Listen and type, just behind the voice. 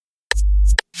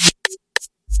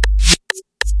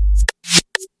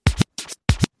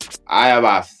Aya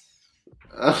bas.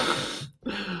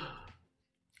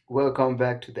 Welcome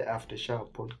back to the After Shower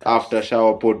podcast. After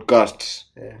Shower podcast.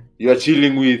 Yeah. You are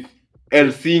chilling with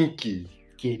Helsinki.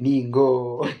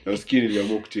 Kiningo. Nasikia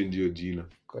niliamua kuchange hiyo jina.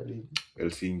 Kwa nini?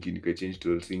 Helsinki, nikachange to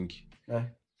Helsinki.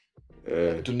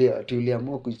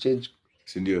 Tuliamua kuchange.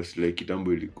 Si ndio, like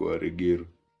kitambo ilikuwa Regero.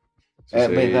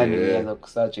 By then nilianza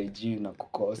kusearch IG na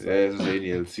kukosa. Sasa ni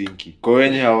Helsinki. Kwa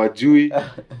wenye hawajui,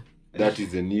 that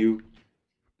is a new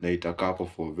na itakaa hapo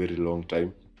for a very long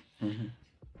time.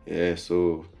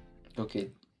 So okay.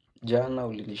 Jana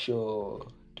ulinishow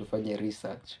tufanye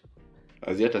research.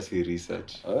 Hata si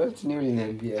research. It's new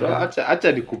uliniambia. So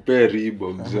acha nikupee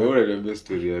riba mzee. Wewe unaniambia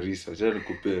story ya research. Acha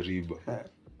nikupee riba.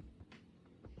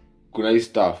 Kuna hii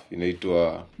stuff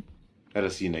inaitwa hata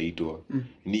si inaitwa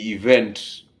ni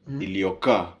event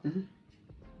iliyokaa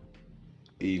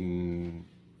in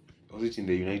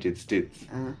the United States.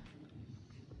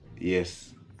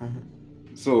 Yes.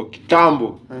 So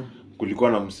kitambo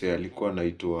kulikuwa na msee alikuwa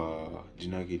anaitwa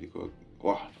jina lake ilikuwa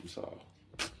sawa.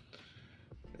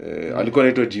 Alikuwa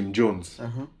anaitwa Jim Jones.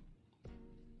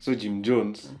 So Jim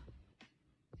Jones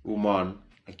woman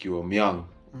akiwa myang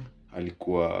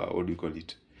alikuwa what do you call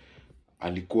it?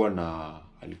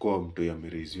 Alikuwa mtu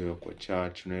yamereziwa kwa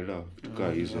church, unaelewa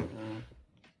tukaa hizo.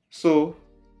 So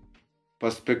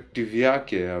perspective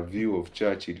yake ya view of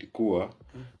church ilikuwa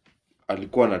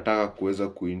alikuwa anataka kuweza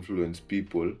kuinfluence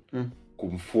people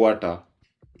kumfuata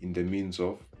in the means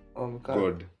of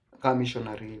God. Kama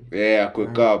missionary.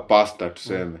 Kuweka pastor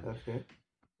tuseme. Okay.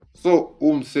 So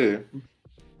umse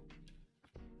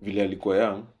vile alikuwa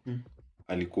young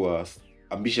alikuwa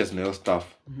ambitious na hiyo stuff.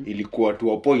 Ilikuwa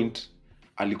to a point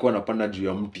alikuwa anapanda juu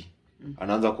ya mti.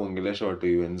 Anaanza kuongelesha watu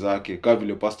wenzake kama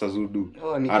vile pastor Zudu.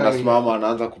 Anasimama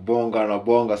anaanza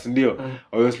kubonga, si ndio?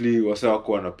 Obviously wase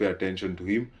wako wana pay attention to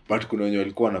him, but kuna wenye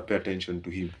walikuwa wana pay attention to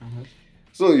him.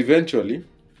 So eventually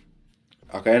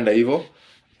akaenda hivyo,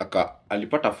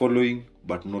 alipata following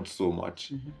but not so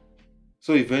much.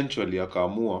 So eventually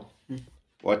akaamua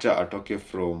wacha atoke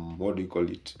from what do you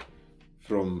call it?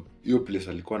 From your place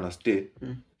alikuwa na stay,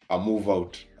 a move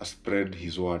out, a spread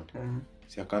his word.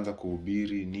 Si akaanza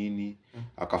kuhubiri nini,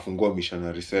 akafungua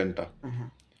missionary center.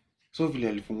 So vile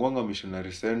alifunguanga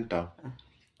missionary center,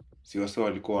 si wase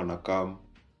walikuwa wanakam,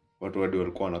 watu hadi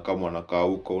walikuwa wanakaa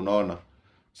huko, unaona.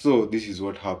 So this is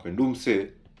what happened.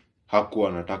 Umse hakuwa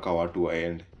anataka watu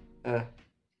waende.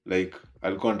 Like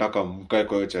alikuwa anataka mkae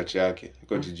kwa church yake,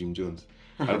 kwa Jim Jones.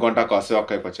 Alikuwa anataka wase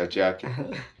wakae kwa church yake.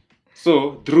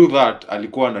 So through that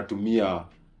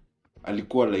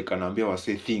alikuwa like anaambia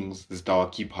wase things zitawa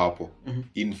keep hapo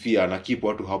in fear, na keep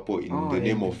watu hapo in the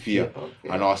name of fear.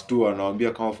 Okay. Anawastua,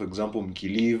 anawaambia kama for example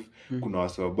mkilive kuna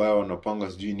wase wabaya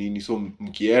wanapanga sijui nini, so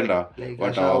mkienda like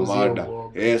watawamada.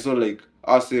 So like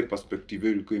ase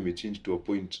perspective ilikuwa imechange to a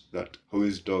point that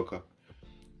hawezi toka.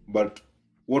 But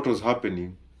what was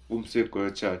happening umse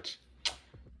kwa church,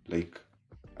 like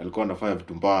alikuwa anafanya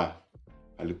vitu mbaya,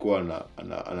 alikuwa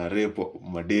ana rape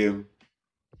madem.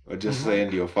 Or just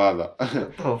saying your father.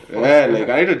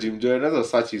 Like I know Jim Jones,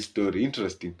 that's such a story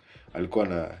interesting. Alikuwa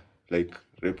na like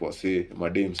rape wase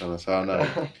madem sana.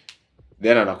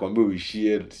 Then anakuambia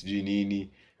uishie sijui nini.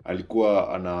 Alikuwa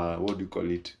what do you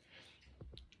call it?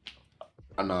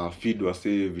 Ana feed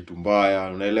wase vitu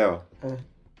mbaya, unaelewa?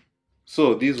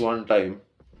 So this one time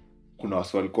kuna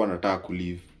wase walikuwa wanataka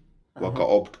kulive. Waka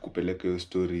opt kupeleka hiyo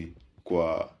story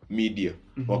kwa media.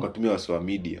 Wakatumia wase wa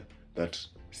media that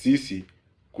sisi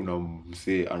kuna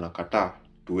msee anakataa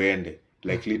tuende,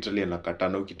 like literally anakataa,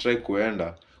 na ukitry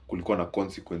kuenda kulikuwa na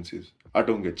consequences,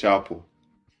 hata ungechapo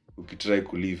ukitry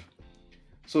kulive.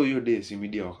 So hiyo day si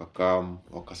media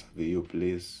wakasurvey hiyo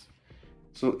place.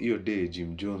 So hiyo day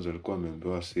Jim Jones alikuwa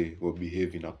ameambiwa say wa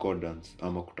behave in accordance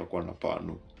ama kutakuwa na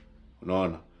pano,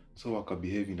 unaona. So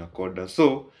wakabehave in accordance.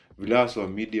 So vile wa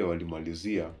media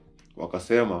walimalizia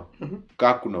wakasema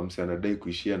kama kuna msee anadai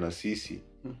kuishia na sisi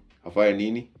afanye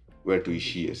nini, wewe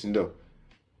tuishie, si ndio?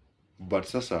 But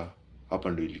sasa hapa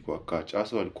ndio ilikuwa catch.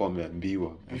 Sasa walikuwa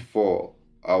wameambiwa before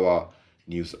our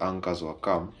news anchors were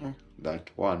come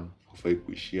that one, hufai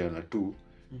kuishia, na two,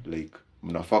 like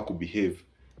mnafaa kubehave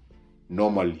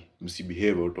normally,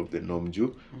 msibehave out of the norm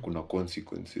juu kuna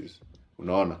consequences,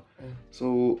 unaona.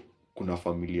 So kuna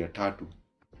familia 3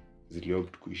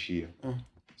 ziliopt kuishia,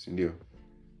 si ndio?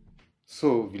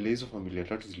 So vile hizo familia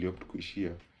 3 ziliopt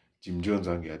kuishia, Jim Jones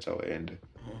angeacha waende.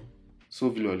 So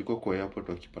vile walikuwa kwa airport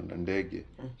wakipanda ndege,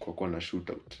 kwa na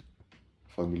shootout,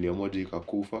 familia moja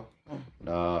ikakufa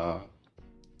na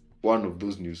one of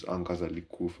those news anchors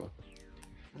alikufa.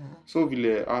 So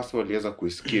vile waliweza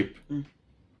kuescape,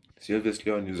 si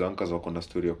obviously hao news anchors wako na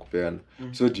story ya kupeana.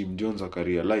 So Jim Jones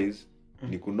akarealize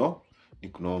ni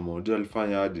kuno moja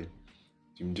alifanya aje.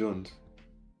 Jim Jones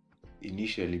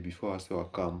initially before ase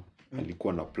wakam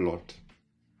alikuwa na plot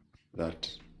that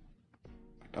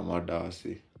atamada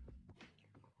ase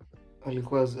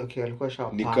alikuwa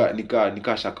shapa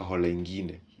nika shaka hola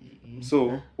ingine.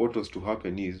 So what was to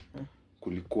happen is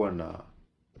kulikuwa na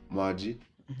maji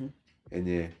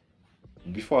yenye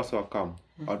before ase wakam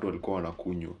watu walikuwa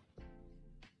wanakunywa.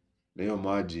 Na hiyo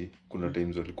maji kuna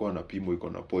times walikuwa wanapimwa iko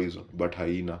na poison but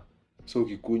haina. So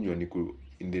ukikunywa ni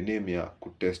in the name ya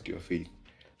kutest your faith.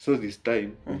 So this time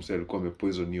mse alikuwa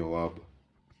amepoison hiyo waba.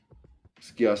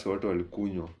 Sikia asa watu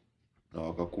walikunywa na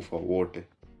wakakufa wote.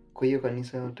 Kwa hiyo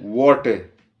kanisa yote. Wote.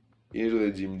 Into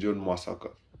the Jim Jones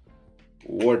massacre.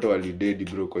 Wote walidedi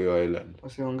bro kwa hiyo island.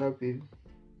 Wasi wangapi hivi?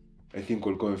 I think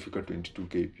walikuwa wamefika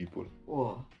 22k people.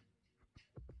 Wow.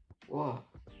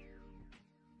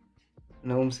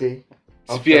 Na umse.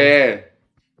 Spia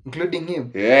including him.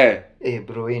 Yeah.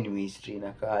 Bro, any mystery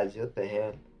na kazi, what the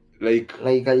hell?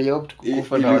 Like aliopt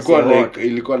kukufa na wasi.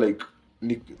 Ilikuwa like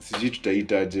sijui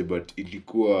tutaitaje but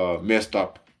ilikuwa messed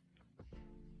up.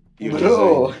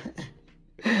 Bro.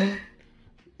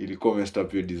 Ilikuwa messed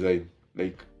up your design.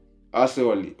 Like ase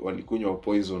walikunywa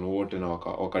poison wote na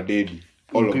wakadedi.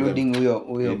 Including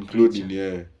huyo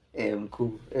including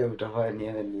mkuu. Utafanya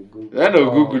yana ni Google. Yaani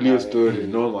Google hiyo story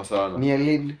noma sana.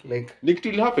 Nearly like ni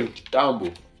kitu happen kitambo.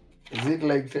 Is it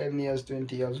like 10 years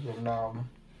 20 years from now?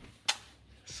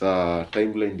 Sa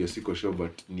timeline ndio siko sure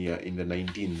but near in the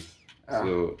 19s.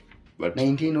 So but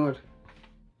 19 what?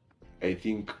 I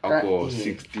think hapo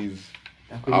 60s.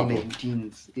 Hapo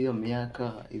 19s. Hiyo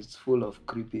miaka is full of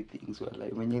creepy things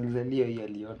wallahi. Mwenye alizaliwa hiyo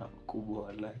aliona mkubwa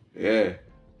wallahi.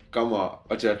 Kama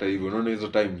acha hata hivyo unaona hizo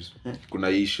times kuna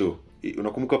hii show.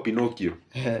 Unakumbuka Pinocchio?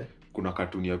 Kuna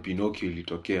cartoon ya Pinocchio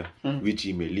ilitokea which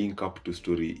imelink up to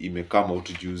story imekama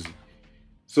out juzi.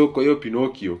 So kwa hiyo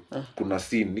Pinocchio kuna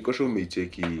scene niko sure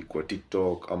umeicheki kwa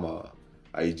TikTok ama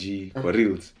IG kwa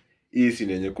Reels. Hii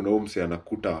scene yenye kuna umse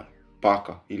anakuta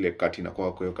paka ile kati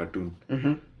inakuwa kwa hiyo cartoon.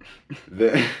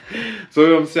 So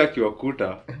huyo mse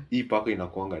akiwakuta hii paka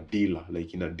inakuanga dealer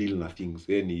like ina deal na things.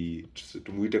 Ni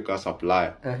tumuite ka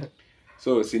supplier.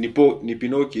 So si ni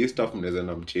Pinocchio stuff mnaweza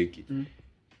na mcheki.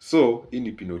 So hii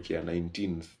ni Pinocchio ya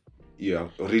 19s. Yeah,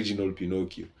 original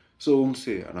Pinocchio. So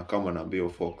umse anakama na Beo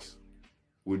Fox.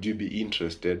 Would you be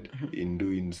interested in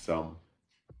doing some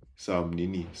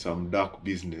dark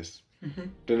business?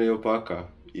 Tena hiyo paka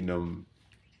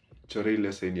inamchora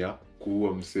ile scene ya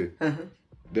kuua mse.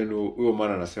 Then huyo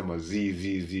maana anasema zi.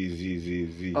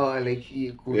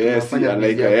 Like kufanya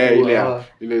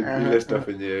ile stuff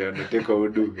yenye anateka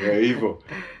udu. Hivyo.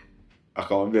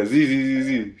 Akamwambia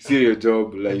zi see your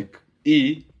job like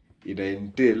ina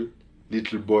entail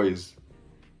little boys.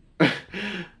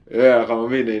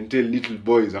 Akamwambia ina entail little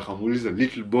boys. Akamuuliza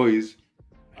little boys.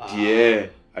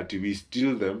 Ati we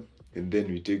steal them and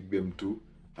then we take them to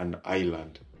an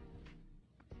island.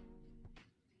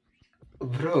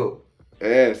 Bro.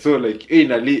 So like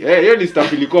hiyo ni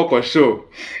stuff ilikuwa kwa show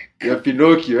ya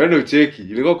Pinocchio. Yaani ucheki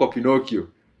ilikuwa kwa Pinocchio.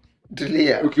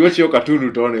 Tulia. Ukiwatch hiyo cartoon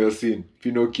utaona hiyo scene.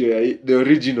 Pinocchio the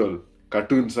original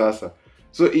cartoon sasa.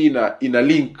 So ina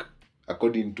link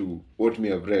according to what me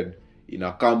have read.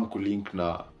 Ina come kulink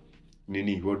na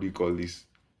what do you call this?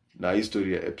 Na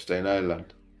history ya Epstein Island.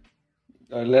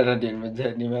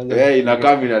 Ina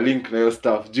come ina link na hiyo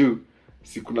stuff juu.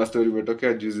 Si kuna story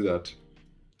imetokea juzi that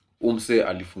umse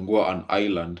alifungua an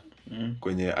island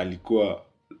kwenye alikuwa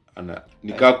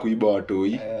nikaa kuiba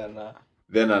watoi.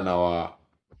 Then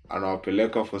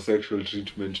anawapeleka for sexual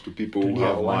treatment to people who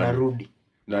have wanarudi.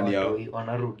 Nani hao?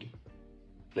 Wanarudi.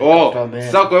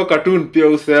 Sasa kwa hiyo cartoon pia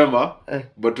usema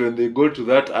but when they go to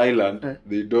that island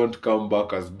they don't come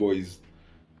back as boys.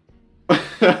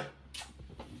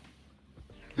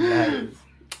 Nice.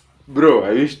 Bro,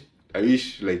 I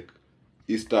wish like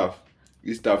this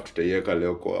stuff tutaiweka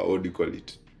leo kwa what do you call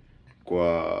it?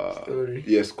 Kwa story.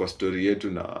 Yes, kwa story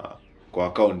yetu na kwa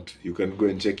account. You can go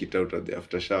and check it out at the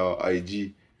After Shower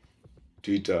IG,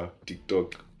 Twitter,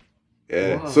 TikTok.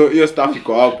 Wow. So hiyo stuff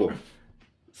iko hapo.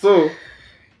 So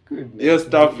hiyo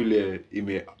stuff ile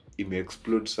ime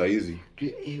explode saizi.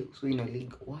 So ina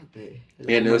link what the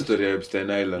Hiyo story ya Epstein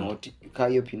Island.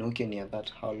 Kayo Pinocchio ni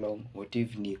that how long? What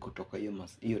if ni kutoka hiyo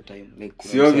time like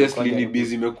si obviously ni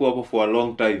busy imekuwa hapo for a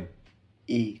long time.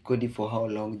 Kodi for how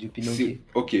long do Pinocchio?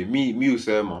 Okay, mi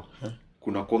usema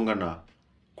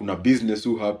kuna business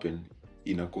who happen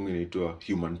inakuanga inaitwa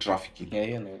human trafficking.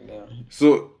 Yeah, naelewa.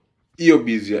 So hiyo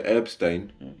busy ya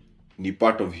Epstein ni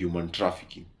part of human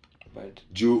trafficking. But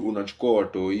juu unachukua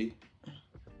watoi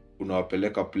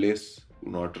unawapeleka place,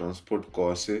 unawatransport kwa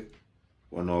wase,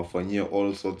 wanawafanyia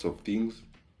all sorts of things,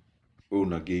 wewe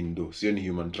una gain do. Sio ni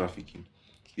human trafficking.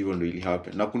 Hivyo ndio ili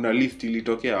happen. Na kuna list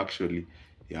ilitokea actually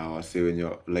ya wase wenye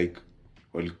like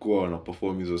walikuwa wana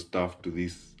perform hizo stuff to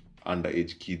this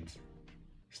underage kids.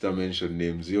 Sita mention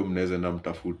names, hiyo mnaweza na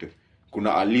mtafute.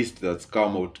 Kuna a list that's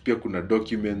come out, pia kuna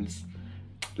documents,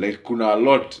 like kuna a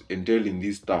lot entailing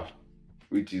this stuff,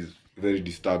 which is very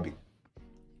disturbing.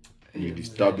 Ni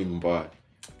disturbing mbaya.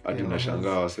 Hadi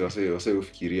unashangaa wase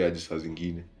ufikiria aje saa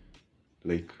zingine.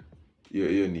 Like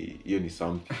hiyo ni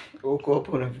something. Uko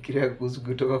hapo unafikiria kuhusu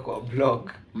kutoka kwa blog.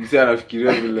 Msi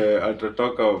anafikiria vile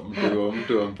atatoka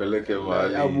mtu ampeleke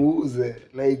mahali. Amuuze.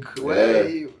 Like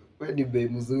wewe ni bei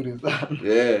mzuri sana.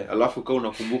 Alafu kama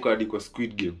unakumbuka hadi kwa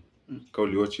Squid Game. Kama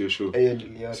uliwatch hiyo show.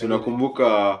 Si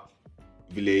unakumbuka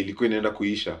vile ilikuwa inaenda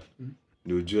kuisha.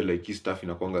 Ndio ujue like hii stuff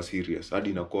inakuanga serious. Hadi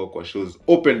inakuwa kwa shows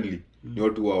openly. Ni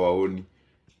watu waoni.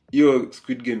 Hiyo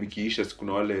Squid Game ikiisha,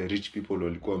 kuna wale rich people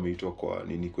walikuwa wameitwa kwa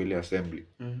nini kwa ile assembly.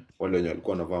 Wale wenye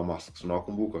walikuwa wanavaa masks.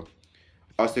 Unakumbuka?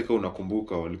 Aseka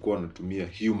unakumbuka walikuwa wanatumia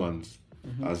humans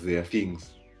as their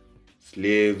things.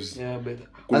 Slaves.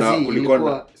 Kulikuwa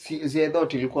na I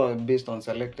thought ilikuwa based on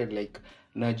selected like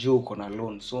na Joe uko na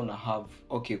loan so na have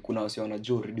kuna wasi wana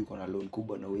Joe already uko na loan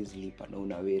kubwa na huwezi lipa na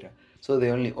unawera. So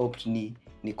the only opt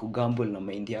ni kugamble na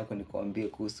mind yako, nikwambie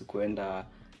kuhusu kwenda,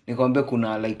 nikwambie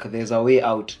kuna like there's a way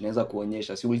out, naweza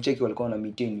kuonyesha. Si ulicheki walikuwa na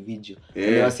maintain video.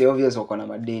 Ni wasi obvious wako na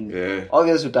madeni.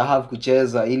 Obvious uta have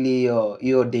kucheza ili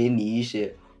hiyo deni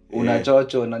ishe.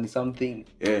 Unachocho na ni something.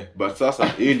 But sasa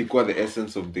hiyo ilikuwa the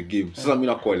essence of the game. Sasa mimi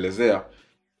nakuelezea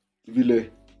vile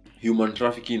human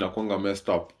trafficking inakuanga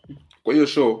messed up. Kwa hiyo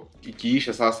show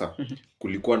ikiisha sasa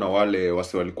kulikuwa na wale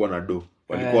wase walikuwa na do.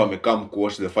 Walikuwa wamekam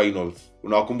kuwatch the finals.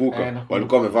 Unawakumbuka?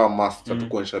 Walikuwa wamevaa masks to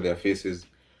kuonyesha their faces.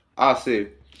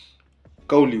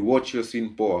 Kauli watch your scene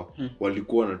poa.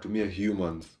 Walikuwa wanatumia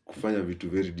humans kufanya vitu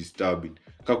very disturbing.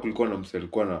 Kama kulikuwa na msee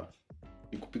alikuwa na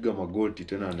nikupiga magoti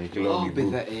tena anaekelewa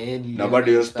miguu. Na bado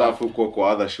hiyo stuff huko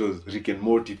kwa other shows. Rick and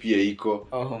Morty pia iko.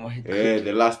 Oh my god.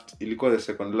 The last ilikuwa the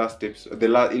second last episode.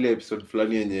 Ile episode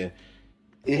fulani yenye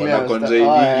wanakonja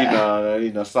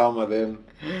hivi na summer then.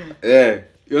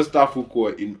 Hiyo stuff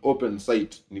huko in open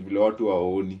sight ni vile watu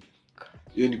waoni.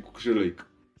 Hiyo ni kukusho like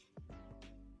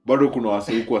bado kuna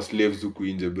wase huko wa slaves huko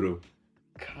nje bro.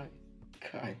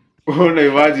 Kai. Una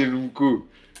imagine mkuu.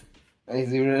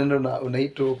 Hizi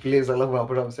unaitwa place alafu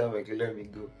unapata msema amekelea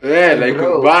miguu.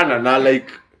 Like bana na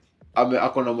like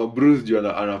ako na mabruise juu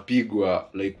anapigwa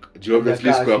like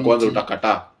obviously siku ya kwanza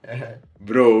utakataa.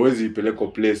 Bro, huwezi ipeleka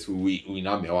place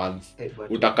uiname once.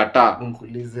 Utakataa.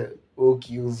 Mkulize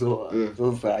ukiuzo.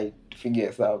 Sasa figure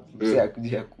hesabu. Msema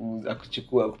akuje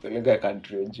akuchukua kupeleka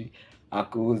country nje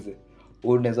akuuze.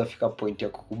 Unaweza fika point ya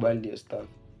kukubali hiyo stuff.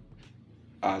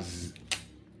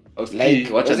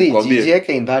 Like wacha nikwambie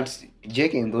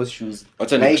Jake in those shoes.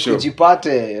 Like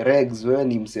kujipate regs wewe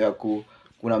ni msee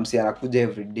kuna msee anakuja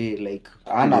every day like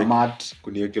ana mat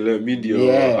kuniekelea mimi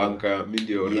ndio anka mimi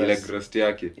ndio legrest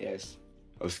yake. Yes.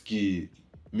 Usikii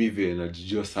mive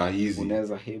najijua saa hizi.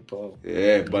 Unaweza hip hop.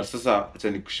 But sasa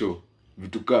acha nikushow.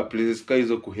 Vitu ka places ka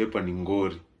hizo kuhepa ni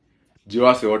ngori.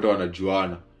 Jiwase wote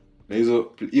wanajuana. Na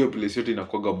hiyo place yote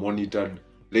inakuwa monitored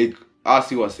like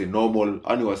asi wase normal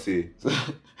ani wase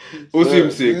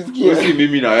usi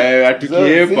mimi na wewe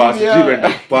atikiepa sijui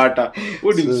nitakupata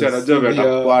udi msi anajua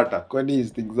nitakupata kwani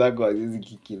hizi things zako hizi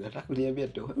kiki nataka kuniambia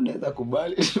tu unaweza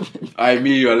kubali I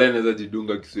mean you anaweza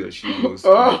jidunga kisu ya shingo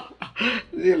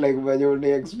like when you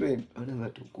explain unaweza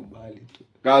tu kubali tu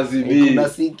kazi ni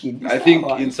I think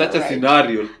in such a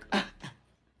scenario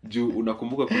juu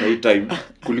unakumbuka kuna hii time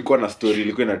kulikuwa na story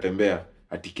ilikuwa inatembea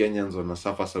ati Kenyans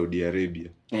wanasuffer Saudi Arabia.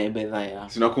 Bedhaya.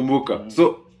 Sinakumbuka.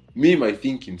 So my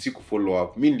thinking siku follow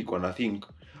up. Mimi nilikuwa na think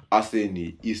ase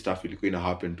ni hii stuff ilikuwa ina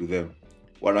happen to them.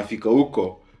 Wanafika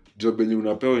huko job yenye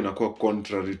unapewa inakuwa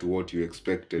contrary to what you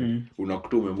expected.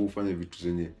 Unakuta umeamua ufanye vitu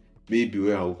zenye maybe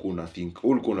wewe haukuwa una think.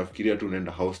 Ulikuwa unafikiria tu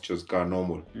unaenda house chores kaa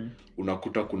normal.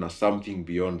 Unakuta kuna something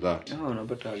beyond that.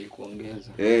 Unapata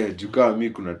alikuongeza. Jukaa mimi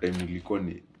kuna time nilikuwa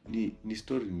ni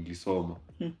story nilisoma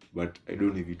but I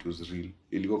don't know if it was real.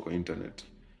 Ilikuwa kwa internet.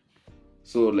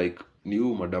 So like ni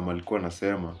huyu madam alikuwa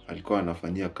anasema alikuwa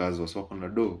anafanyia kazi wasoko na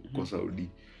do kwa Saudi.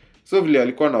 So vile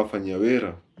alikuwa anafanyia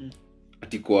wera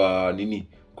ati kwa nini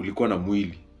kulikuwa na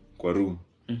mwili kwa room.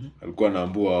 Alikuwa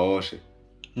anaambiwa aoshe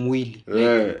mwili.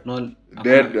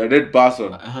 Dead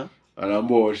person.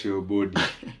 Anaambiwa aoshe body.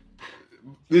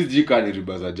 This jika ni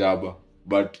riba za jaba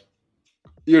but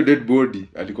hiyo dead body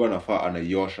alikuwa anafaa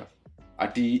anaiosha.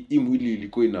 Ati hii mwili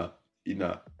ilikuwa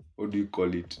ina what do you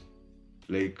call it?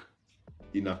 Like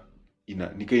ina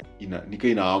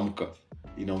inaamka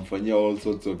inamfanyia all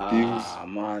sorts of things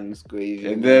man siko hivi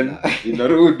and then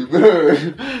inarudi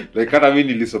like hata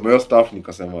mimi nilisoma hiyo stuff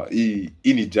nikasema hii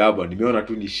ni jaba nimeona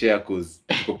tu ni share cause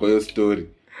iko kwa hiyo story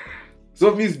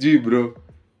so miss G bro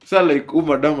so like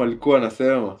madam alikuwa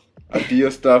anasema ati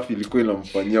hiyo stuff ilikuwa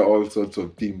inamfanyia all sorts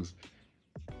of things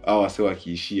hawa sio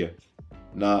wakiishia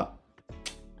na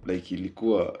like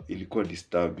ilikuwa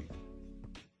disturbing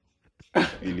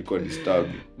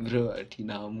bro ati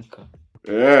naamka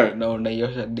yeah. na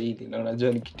unaiosha daily na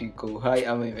unajua ni kitu iko hai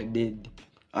ama imedead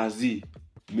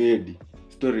medi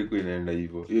story iko inaenda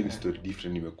hivyo hiyo ni story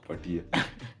different nimekupatia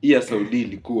hii ya Saudi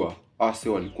ilikuwa ase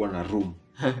walikuwa na room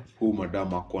huu madam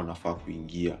hakuwa anafaa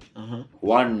kuingia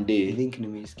one day I think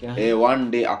nimesikia one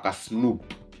day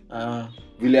akasnoop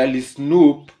vile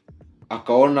alisnoop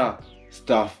akaona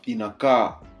stuff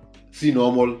inakaa si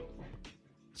normal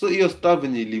so hiyo stuff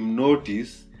yenye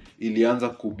ilimnotice ilianza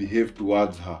kubehave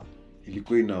towards her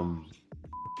ilikuwa ina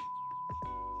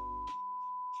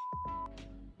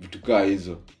vitu kaa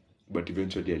hizo but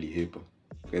eventually alihepa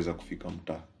kaweza kufika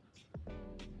mtaa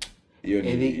hiyo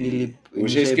ni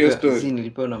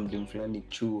nilipewa na mdem fulani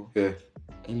chuo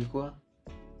ilikuwa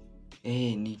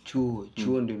ni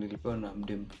chuo ndio nilipewa na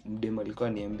mdem alikuwa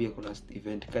niambia kuna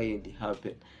event kai ili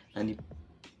happen na ni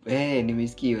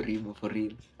nimesikia hiyo ribo for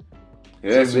real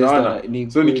yes naona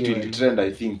so ni kitu trend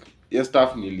I think yes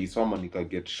stuff nilisoma nika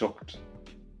get shocked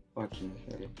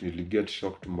get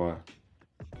shocked mbaya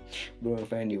bro I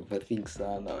find you overthink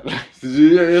sana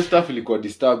sijui yes stuff ilikuwa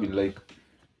disturbing like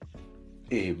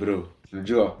bro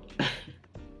unajua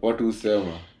watu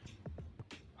husema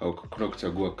hakuna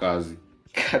kuchagua kazi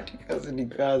kazi ni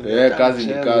kazi kazi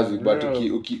ni kazi but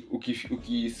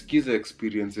ukisikiza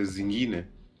experiences zingine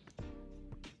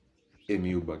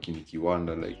you back in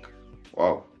kiwanda like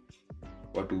wow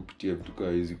watu upitia vitu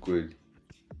kama hizi kweli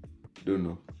don't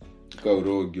know kama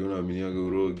urogi unaaminiaga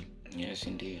urogi yes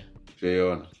ndio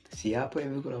shayona si hapo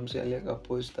hivi kuna msee aliweka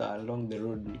poster along the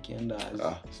road nikienda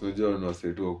sio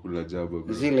unawasaidia kula jaba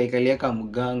bro zile ikalieka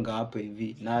mganga hapo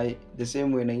hivi na the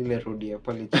same way na ile road ya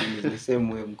pale chini the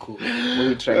same way mkuu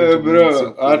we try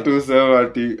bro hata usema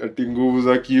ati nguvu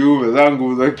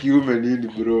za kiume nini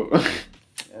bro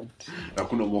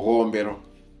hakuna mogombero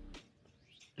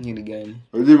nini gani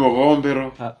uji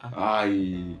mogombero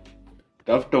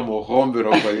tafuta mogombero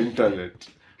kwa internet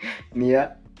ni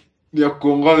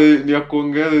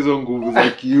kuongeza hizo nguvu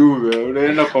za kiume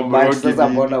unaenda kwa mrogi sasa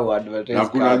mbona uadvertise na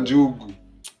kuna njugu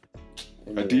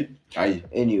ati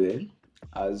anyway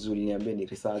uliniambia ni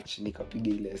research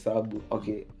nikapiga ile hesabu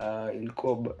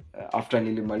ilikuwa after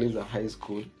nilimaliza high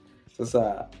school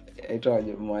sasa aitwa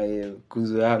my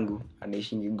kuzo yangu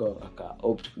anaishi Ngong aka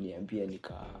opt kuniambia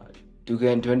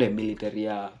tuende military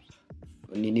ya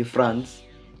France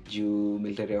juu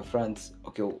military ya France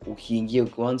ukiingia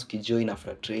once ukijoin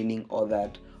after training all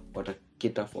that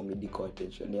watakita for medical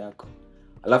attention yako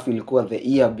alafu ilikuwa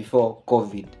the year before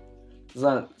COVID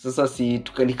sasa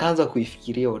nikaanza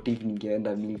kuifikiria what if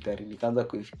ningeenda military nikaanza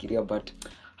kuifikiria but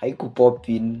haikupop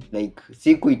in like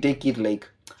take it like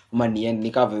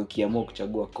nikava ukiamua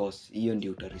kuchagua course hiyo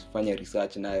ndio utafanya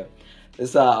research nayo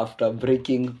sasa after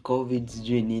breaking COVID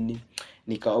sijui nini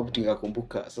nikaopt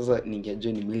nikakumbuka sasa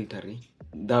ningejoin military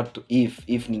that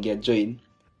if ningejoin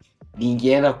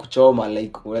ningeenda kuchoma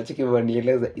like unacheki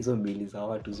nieleza hizo mbili za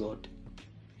watu zote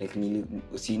like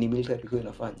ni military kwa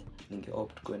inafanya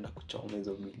ningeopt kwenda kuchoma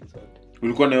hizo mbili zote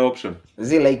ulikuwa na option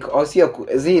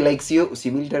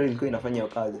si military ilikuwa inafanya hiyo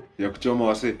kazi ya kuchoma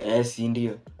wase si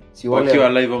ndio si wale wakiwa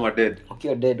alive ama dead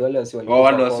wakiwa dead wale wasi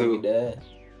walikuwa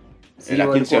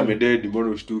lakini si ame dead mbona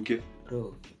ushtuke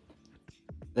bro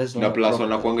that's not na plus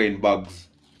wanakuanga in bags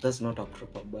that's not a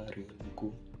proper burial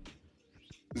mkuu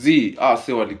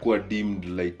se walikuwa deemed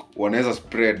like wanaweza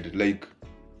spread like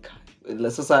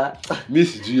sasa mimi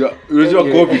sijui unajua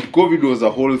covid was a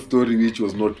whole story which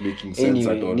was not making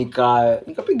sense at all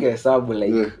nikapiga hesabu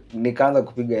like nikaanza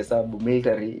kupiga hesabu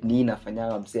military ni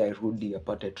inafanyanga msee arudi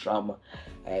apate trauma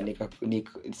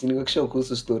nikakisha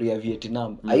kuhusu story ya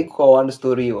Vietnam haikuwa one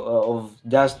story of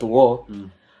just war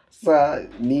sasa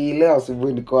ni leo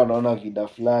asubuhi nilikuwa naona video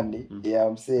fulani ya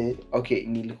msee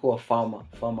nilikuwa farmer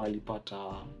alipata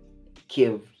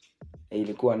cave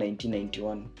ilikuwa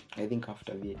 1991 I think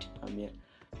after Vietnam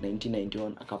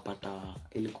 1991 akapata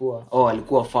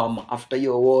alikuwa farmer after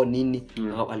hiyo war nini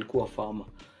alikuwa farmer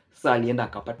sasa alienda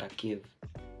akapata cave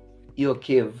hiyo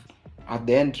cave at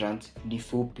the entrance ni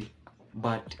fupi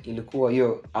but ilikuwa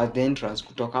hiyo at the entrance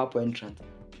kutoka hapo entrance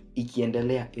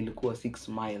ikiendelea ilikuwa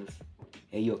 6 miles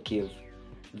ya hiyo cave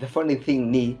the funny thing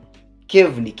ni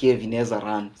cave inaweza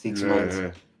run 6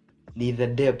 miles ni the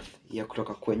depth ya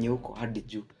kutoka kwenye huko hadi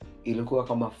juu ilikuwa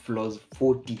kama floors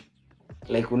 40.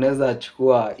 Like unaweza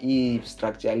chukua hii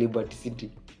structure ya Liberty City,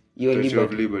 hiyo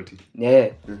Liberty.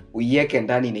 Uiweke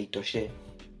ndani na itoshe.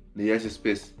 Ni yache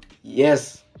space.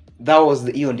 Yes, that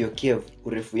was hiyo ndio cave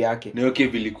urefu yake. Na hiyo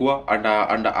cave ilikuwa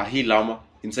under a hill ama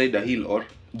inside a hill or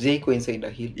iko inside a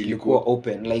hill. Ilikuwa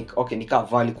open like nikaa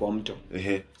valley kwa mto.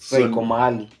 So iko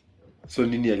mahali. So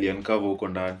nini aliuncover huko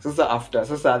ndani?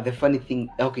 Sasa the funny thing,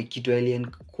 kitu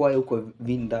alienquire huko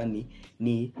ndani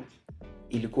ni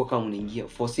ilikuwa kama unaingia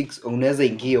for 6, unaweza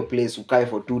ingia hiyo place ukae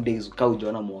for 2 days ukaa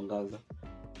ujaona mwangaza.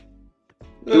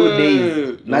 2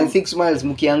 days na 6 miles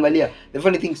mkiangalia. The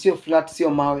funny thing, sio flat, sio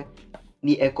mawe,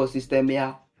 ni ecosystem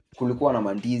ya kulikuwa na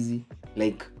mandizi,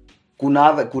 like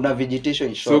kuna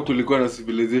vegetation short. So kulikuwa na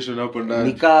civilization hapo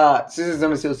ndani. Sisi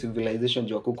sema sio civilization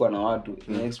juu kuko na watu.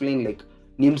 I explain like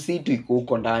ni msitu iko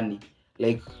huko ndani,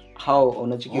 like how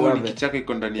unachikiwa ni kichaka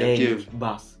iko ndani ya cave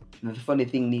bas. Na the funny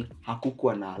thing ni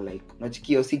hakukuwa na like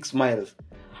unachikia 6 miles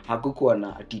hakukuwa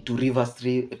na to river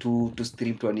stream to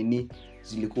stream to nini,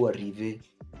 zilikuwa river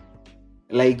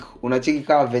like unachiki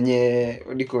kama venye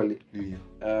udikoli.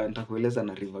 Nitakueleza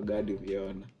na river gadi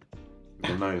ukiona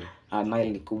Nile. Nile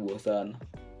ni kubwa sana.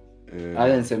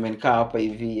 Hata niseme nikaa hapa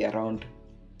hivi around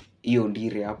hiyo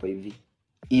ndire hapa hivi.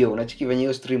 Hiyo unachiki venye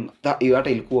hiyo stream hiyo hata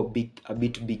ilikuwa a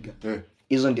bit bigger.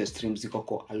 Hizo ndio streams ziko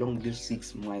kwa along this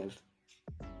 6 miles.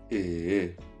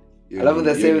 Alafu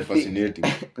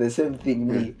the same thing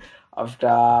ni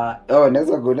after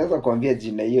naweza kuambia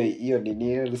jina hiyo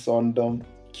nini Sondom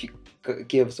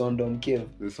Cave. The Sondom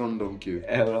Cave.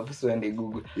 Alafu uende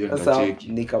Google. Sasa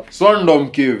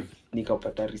Sondom Cave.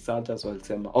 Nikapata researchers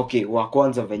walisema wa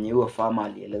kwanza venye huo farmer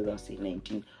alieleza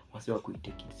C19 wasiwa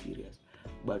kuitake it serious,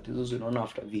 but hizo unaona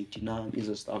after Vietnam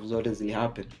hizo stuff zote zili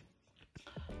happen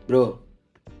bro.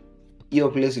 Hiyo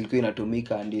place ilikuwa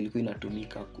inatumika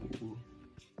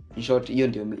in short, hiyo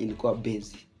ndio ilikuwa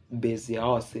base ya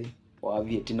wase wa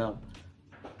Vietnam.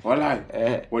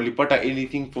 Walipata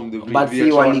anything from the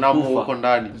Vietnam huko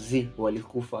ndani?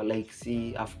 Walikufa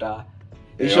like after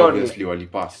obviously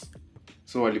walipass.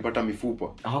 So walipata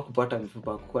mifupa? Hawakupata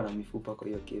mifupa, hakukuwa na mifupa kwa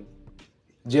hiyo cave.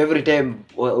 Every time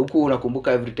huku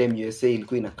unakumbuka every time USA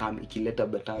ilikuwa inakam ikileta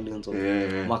battalions of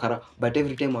makara, but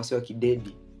every time wasio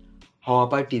kidedi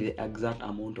hawapati the exact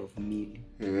amount of meal.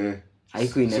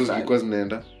 Haikuwa inaweza. So because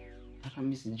naenda hata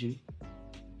mimi sijui.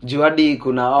 Juadi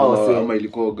kuna ama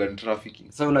ilikuwa organ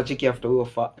trafficking. So unacheki after huo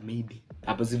maybe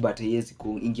hapo zibate yezi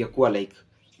kuingia kuwa like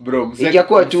bro,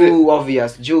 ingekuwa too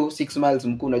obvious juu 6 miles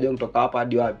mkuu unajua kutoka hapa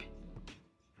hadi wapi?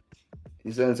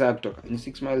 Ni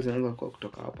 6 miles inaweza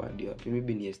kutoka hapa hadi wapi?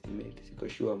 Maybe ni estimate, siko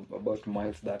sure about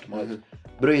miles that much.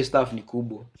 Bro, hii stuff ni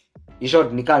kubwa. In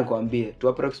short nikwambie to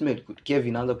approximate cave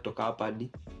inaanza kutoka hapa hadi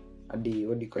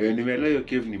kwa nimeelewa hiyo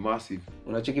cave ni massive.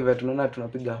 Unacheki vile tunaona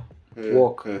tunapiga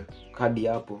walk hadi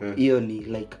hapo. Hiyo ni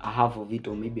like a half of it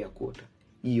or maybe a quarter.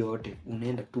 Hiyo yote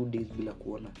unaenda 2 days bila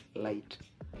kuona light.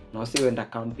 Na usienda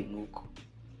camping huko.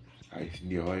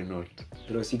 Ndio, why not?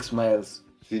 Bro, 6 miles.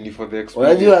 See, for the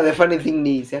experience. Unajua the funny thing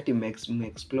ni sati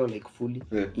explore like fully.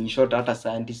 In short hata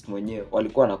scientists wenyewe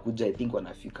walikuwa wanakuja, I think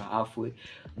wanafika halfway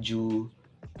juu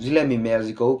zile mimea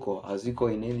ziko huko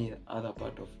haziko in any other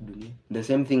part of dunia. The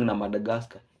same thing na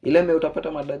Madagascar. Ile mimea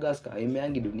utapata Madagascar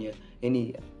imeangi dunia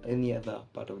any other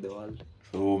part of the world.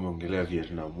 So umeongelea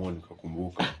Vietnam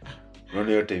nikakumbuka. Unaona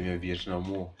hiyo time ya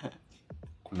Vietnam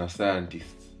kuna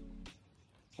scientists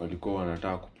walikuwa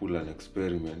wanataka kupula an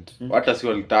experiment. Hata si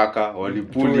walitaka,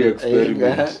 walipuli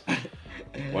experiment.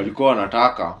 Walikuwa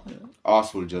wanataka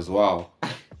soldiers wao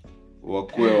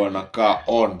wakuwe wanakaa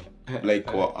on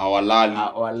like hawalali,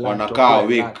 wanakaa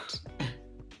awake.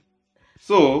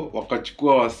 So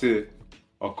wakachukua wase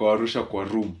wakawarusha kwa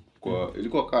room,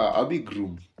 ilikuwa a big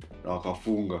room, na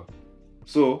wakafunga.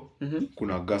 So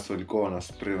kuna gas walikuwa wana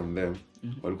spray on them.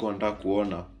 Walikuwa wanataka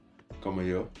kuona kama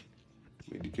hiyo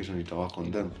medication itawaka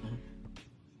on them.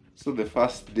 So the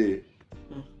first day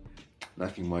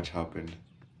nothing much happened.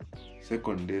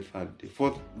 Second day, third day,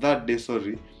 that day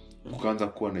kukaanza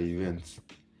kuwa na events.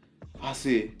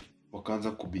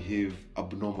 Wakaanza kubehave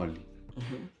abnormally.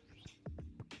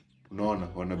 Unaona,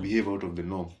 wana behave out of the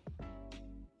norm.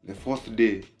 The fourth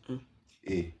day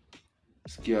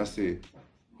sikia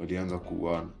walianza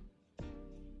kuuana.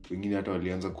 Wengine hata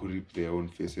walianza kurip their own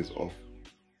faces off.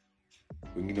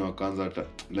 Wengine wakaanza hata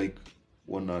like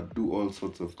wanna do all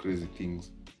sorts of crazy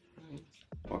things.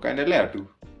 Wakaendelea tu.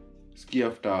 Sikia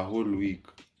after a whole week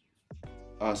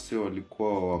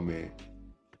walikuwa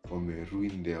wame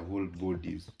ruin their whole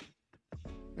bodies.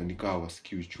 Na nikawa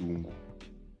wasikii uchungu.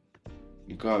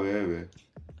 Nikawa wewe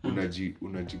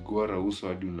unajigora uso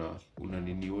hadi una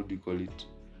nini, what do you call it?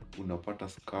 unapata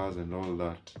scars and all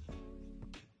that,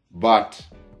 but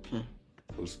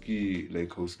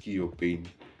hausikii your pain.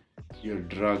 Your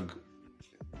drug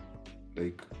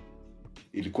like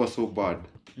ilikuwa so bad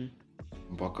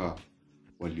mpaka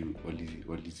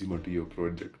walizima tu your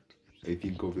project. I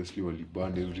think obviously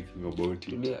waliban everything about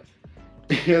it.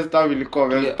 Yes, time ilikuwa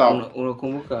messed up.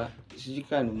 Unakumbuka sijui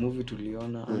kama ni movie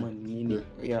tuliona ama ni nini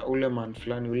ya ule man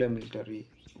fulani ule military.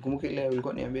 Unakumbuka ile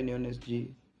ulikuwa niambia nione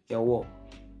sijui ya war.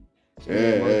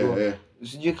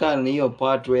 Sijui kama ni hiyo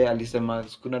part where alisema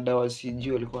kuna dawa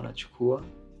sijui walikuwa wanachukua.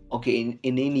 Okay,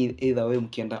 in any either way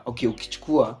mkienda, okay,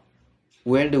 ukichukua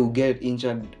uende uget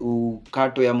injured,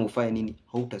 ukato ama ufanye nini,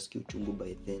 hautasikia uchungu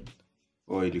by then.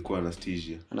 Ilikuwa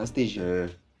anesthesia.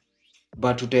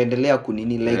 But utaendelea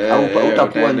kunini like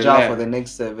utakuwa njaa for the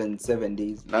next 7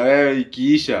 days. Na wewe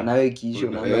ikiisha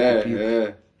unaanza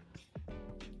kupiga.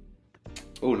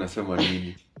 Unasema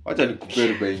nini? Acha nikupe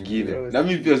riba nyingine. Na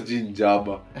mimi pia sijui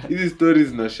njaba. Hizi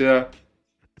stories na share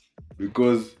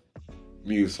because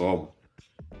mimi usoma.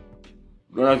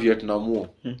 Unaona Vietnam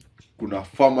kuna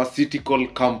pharmaceutical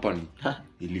company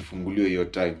ilifunguliwa hiyo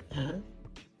time.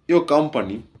 Hiyo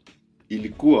company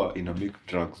ilikuwa ina make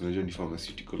drugs, unajua ni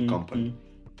pharmaceutical company.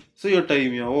 So hiyo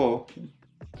time ya war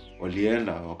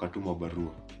walienda wakatuma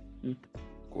barua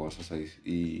kwa sasa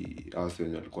hii hasa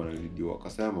walikuwa wanalidiwa,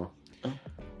 wakasema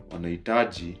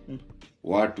wanahitaji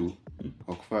watu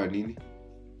wa kufanya nini,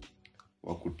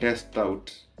 wa kutest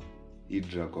out hii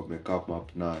drug wame come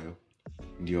up nayo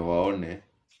ndio waone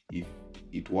if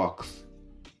it works.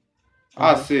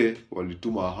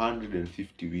 Walituma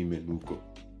 150 women huko.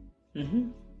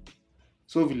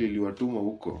 So vile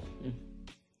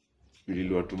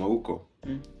niliwatuma huko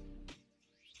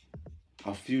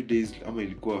a few days ama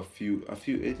ilikuwa a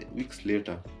few weeks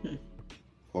later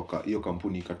hiyo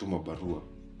kampuni ikatuma barua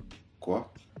kwa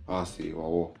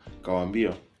wao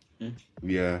kawaambia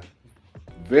we are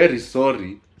very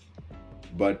sorry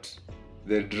but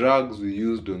the drugs we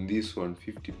used on this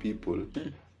 150 people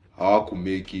hawaku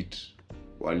make it,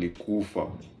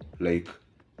 walikufa. Like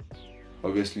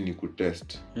obviously ni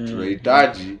kutest.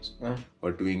 Tunahitaji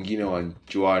watu wengine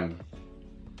wanchwani.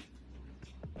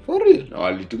 For real? Na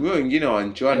walitumia wengine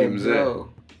wanchwani mzee.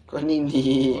 Kwa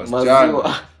nini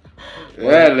maziwa?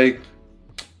 Like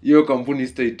hiyo kampuni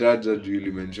sitaitaja juu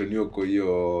ili mention kwa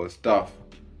hiyo staff,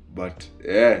 but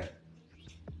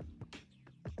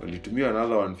walitumia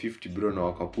another 150 bro na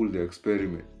wakapull the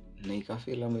experiment. Na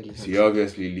ikafail ama ile? Si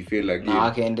obviously ilifail again. Na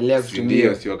wakaendelea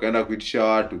kutumia. Si wakaenda kuitisha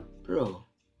watu. Bro.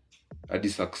 Hadi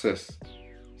success.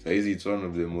 Saizi it's one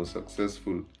of the most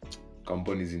successful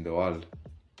companies in the world.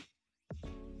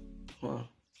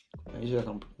 Hizo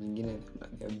kampuni zingine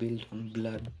they are built on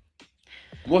blood.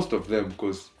 Most of them,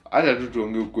 because hata tu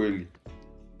tuongee ukweli,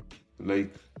 like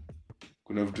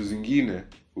kuna vitu zingine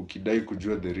ukidai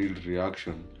kujua the real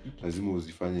reaction lazima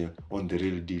uzifanye on the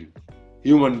real deal.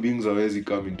 Human beings hawezi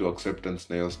come into acceptance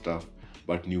na your stuff,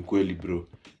 but ni ukweli bro.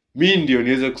 Mimi ndio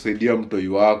niweze kusaidia mtoi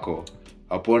wako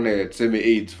apone tuseme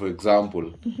AIDS for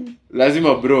example.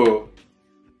 Lazima bro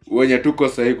wenye tuko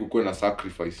sahi kukuwe na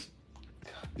sacrifice.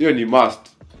 Hiyo ni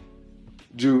must.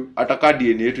 Juu hata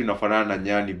DNA yetu inafanana na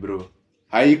nyani bro,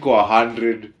 haiko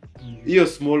 100. Hiyo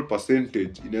small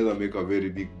percentage inaweza make a very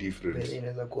big difference.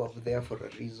 Inaweza kuwa there for a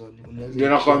reason. Ndio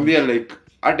nakwambia like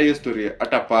hata hiyo story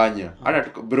hata panya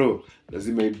hata bro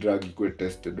lazima hii drug ikuwe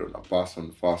tested on a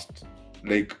person first.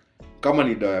 Like kama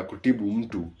ni dawa ya kutibu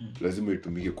mtu lazima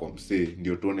itumike kwa msee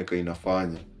ndio tuone kama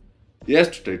inafanya.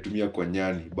 Yes, tutaitumia kwa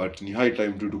nyani, but ni high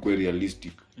time tu tukue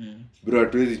realistic. Bro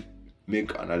hatuwezi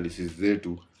make analysis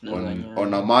zetu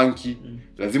on a monkey.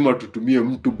 Lazima tutumie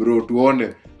mtu bro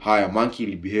tuone haya monkey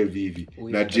ili behave hivi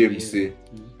na James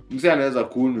mzee anaweza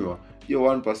kunywa hiyo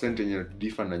 1% yenye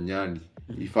differ na nyani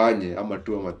ifanye ama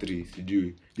 2 ama 3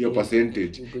 sijui hiyo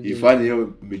percentage ifanye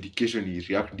hiyo medication i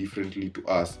react differently to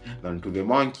us than to the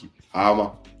monkey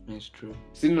ama. It's true.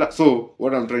 So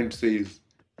what I'm trying to say is,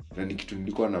 na ni kitu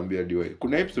nilikuwa naambia DY,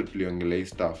 kuna episode tuliongelea hii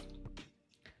stuff,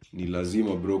 ni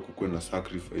lazima bro kukuwe na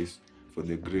sacrifice for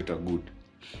the greater good.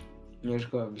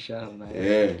 Nilikuwa bishara na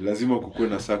lazima kukuwe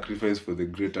na sacrifice for the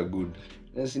greater good.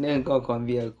 Na sina nilikuwa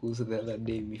kwambia kuhusu the other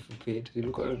day mifupet.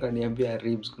 Nilikuwa niambia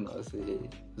ribs kuna wase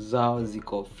zao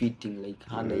ziko fitting like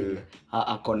hana ile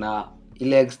akona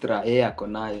ile extra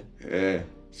akona nayo.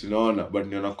 Sinaona but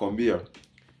ninakwambia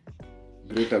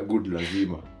greater good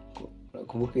lazima.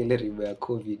 Nakumbuka ile riba ya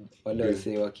COVID wale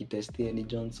wase wakitestia ni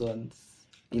Johnson's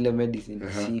ile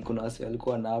medicine si kuna wase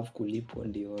walikuwa na kulipwa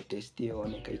ndio testie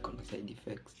waone kama iko na side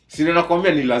effects. Sina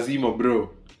nakwambia ni lazima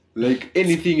bro. like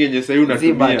anything yenye sasa See,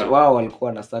 but unatumia wao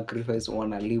walikuwa na sacrifice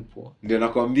wanalipwa. ndio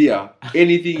nakwambia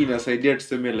anything inasaidia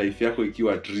tuseme life yako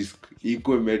ikiwa at risk,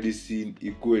 ikuwe medicine,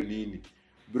 ikuwe nini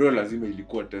bro, lazima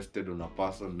ilikuwa tested on a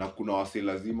person, na kuna wase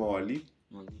lazima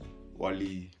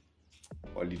wali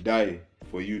die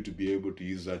for you to be able to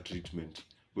use that treatment,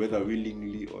 whether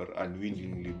willingly or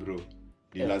unwillingly bro.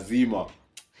 Ni lazima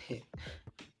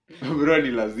bro,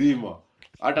 ni lazima.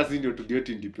 Hata si ndio to get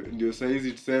ndio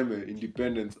saizi tuseme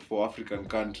independence for African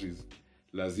countries,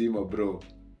 lazima bro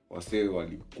wase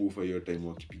walikufa hiyo time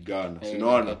wakipigana,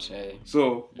 sinaona.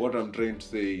 So what I'm trying to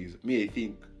say is, me I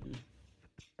think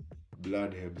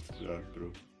blood helps blood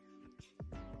bro.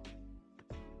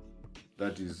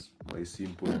 That is my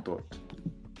simple thought.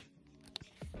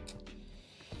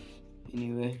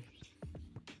 Anyway,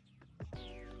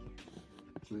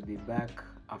 we'll be back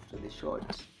after the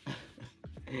short.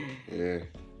 Yeah,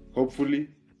 hopefully,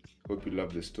 hope you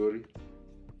love the story.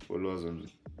 Follow us on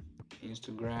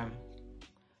Instagram,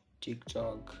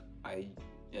 TikTok,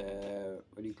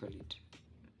 what do you call it?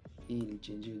 Hii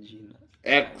change jina.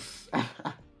 X.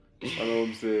 Hello,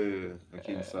 mse.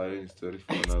 Lakini sorry, story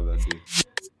for another day.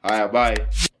 Haya, bye.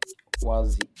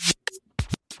 Wazi.